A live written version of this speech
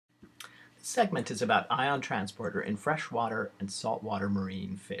This segment is about ion transporter in freshwater and saltwater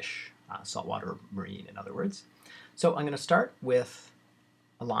marine fish, saltwater marine in other words. So I'm going to start with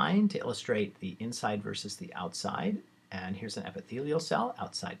a line to illustrate the inside versus the outside. And here's an epithelial cell,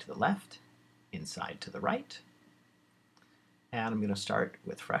 outside to the left, inside to the right. And I'm going to start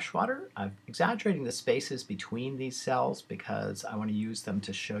with freshwater. I'm exaggerating the spaces between these cells because I want to use them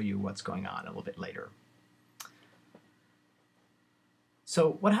to show you what's going on a little bit later.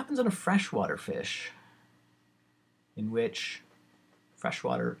 So what happens in a freshwater fish, in which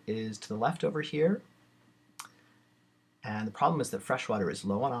freshwater is to the left over here, and the problem is that freshwater is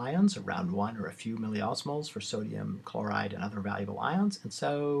low on ions, around 1 or a few milliosmoles for sodium chloride and other valuable ions, and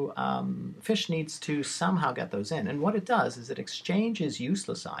so fish needs to somehow get those in. And what it does is it exchanges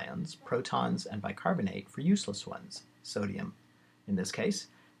useless ions, protons and bicarbonate, for useless ones, sodium in this case,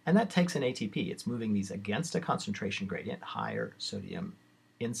 and that takes an ATP. It's moving these against a concentration gradient, higher sodium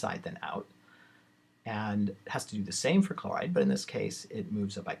inside than out, and it has to do the same for chloride, but in this case it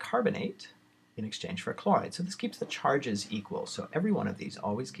moves a bicarbonate in exchange for a chloride. So this keeps the charges equal. So every one of these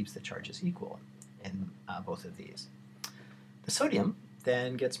always keeps the charges equal in both of these. The sodium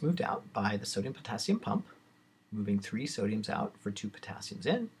then gets moved out by the sodium-potassium pump, moving 3 sodiums out for 2 potassiums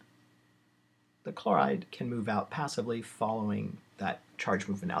in. The chloride can move out passively following that charge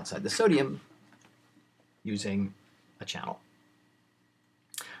movement outside the sodium using a channel.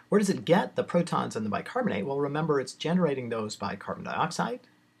 Where does it get the protons and the bicarbonate? Well, remember, it's generating those by carbon dioxide,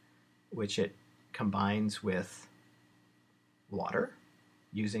 which it combines with water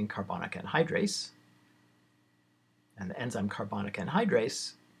using carbonic anhydrase. And the enzyme carbonic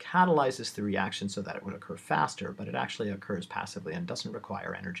anhydrase catalyzes the reaction so that it would occur faster, but it actually occurs passively and doesn't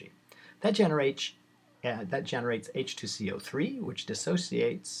require energy. That generates H2CO3, which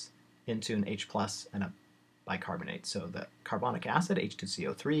dissociates into an H plus and a bicarbonate. So the carbonic acid,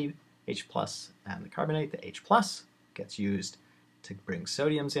 H2CO3, H plus, and the carbonate, the H plus, gets used to bring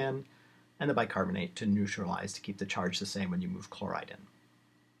sodiums in, and the bicarbonate to neutralize, to keep the charge the same when you move chloride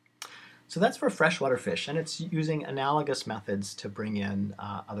in. So that's for freshwater fish, and it's using analogous methods to bring in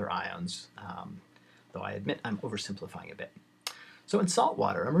other ions, though I admit I'm oversimplifying a bit. So in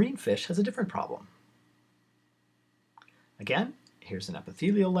saltwater, a marine fish has a different problem. Again, here's an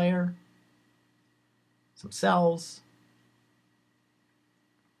epithelial layer, some cells,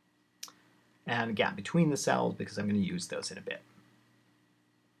 and a gap between the cells because I'm going to use those in a bit.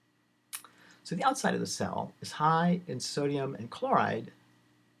 So the outside of the cell is high in sodium and chloride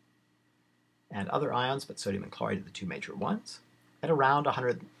and other ions, but sodium and chloride are the two major ones, at around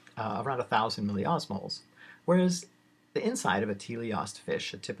 1,000 milliosmoles, whereas the inside of a teleost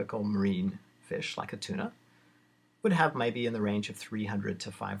fish, a typical marine fish like a tuna, would have maybe in the range of 300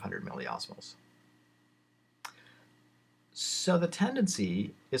 to 500 milliosmoles. So the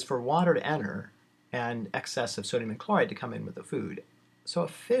tendency is for water to enter and excess of sodium and chloride to come in with the food. So a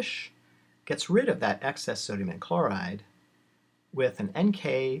fish gets rid of that excess sodium and chloride with an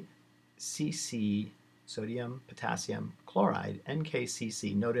NKCC, sodium, potassium, chloride,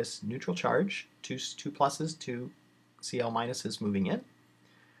 NKCC. Notice neutral charge, two pluses, 2 Cl minuses moving in.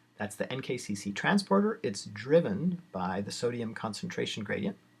 That's the NKCC transporter. It's driven by the sodium concentration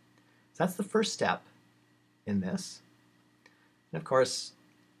gradient. So that's the first step in this. And of course,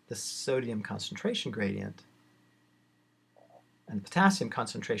 the sodium concentration gradient and the potassium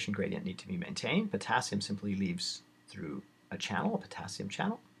concentration gradient need to be maintained. Potassium simply leaves through a channel, a potassium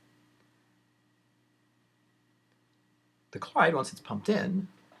channel. The chloride, once it's pumped in,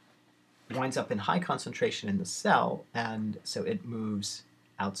 winds up in high concentration in the cell, and so it moves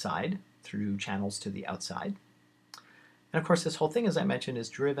outside through channels to the outside. And of course, this whole thing, as I mentioned, is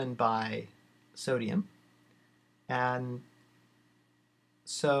driven by sodium. And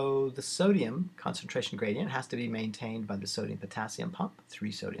so the sodium concentration gradient has to be maintained by the sodium-potassium pump.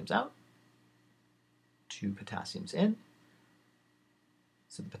 3 sodiums out, 2 potassiums in.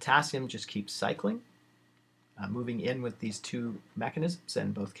 So the potassium just keeps cycling, moving in with these 2 mechanisms, and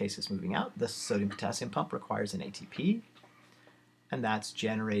in both cases moving out. The sodium-potassium pump requires an ATP, and that's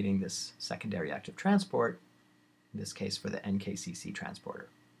generating this secondary active transport, in this case for the NKCC transporter.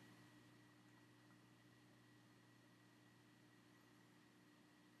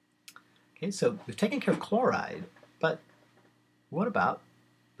 Okay, so we've taken care of chloride, but what about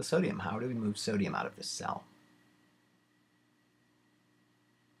the sodium? How do we move sodium out of this cell?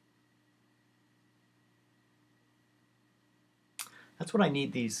 That's what I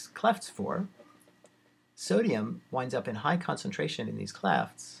need these clefts for. Sodium winds up in high concentration in these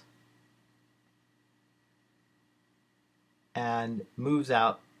clefts and moves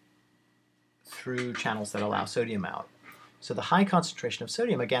out through channels that allow sodium out. So the high concentration of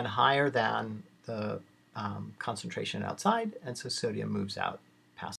sodium, again, higher than the concentration outside, and so sodium moves out.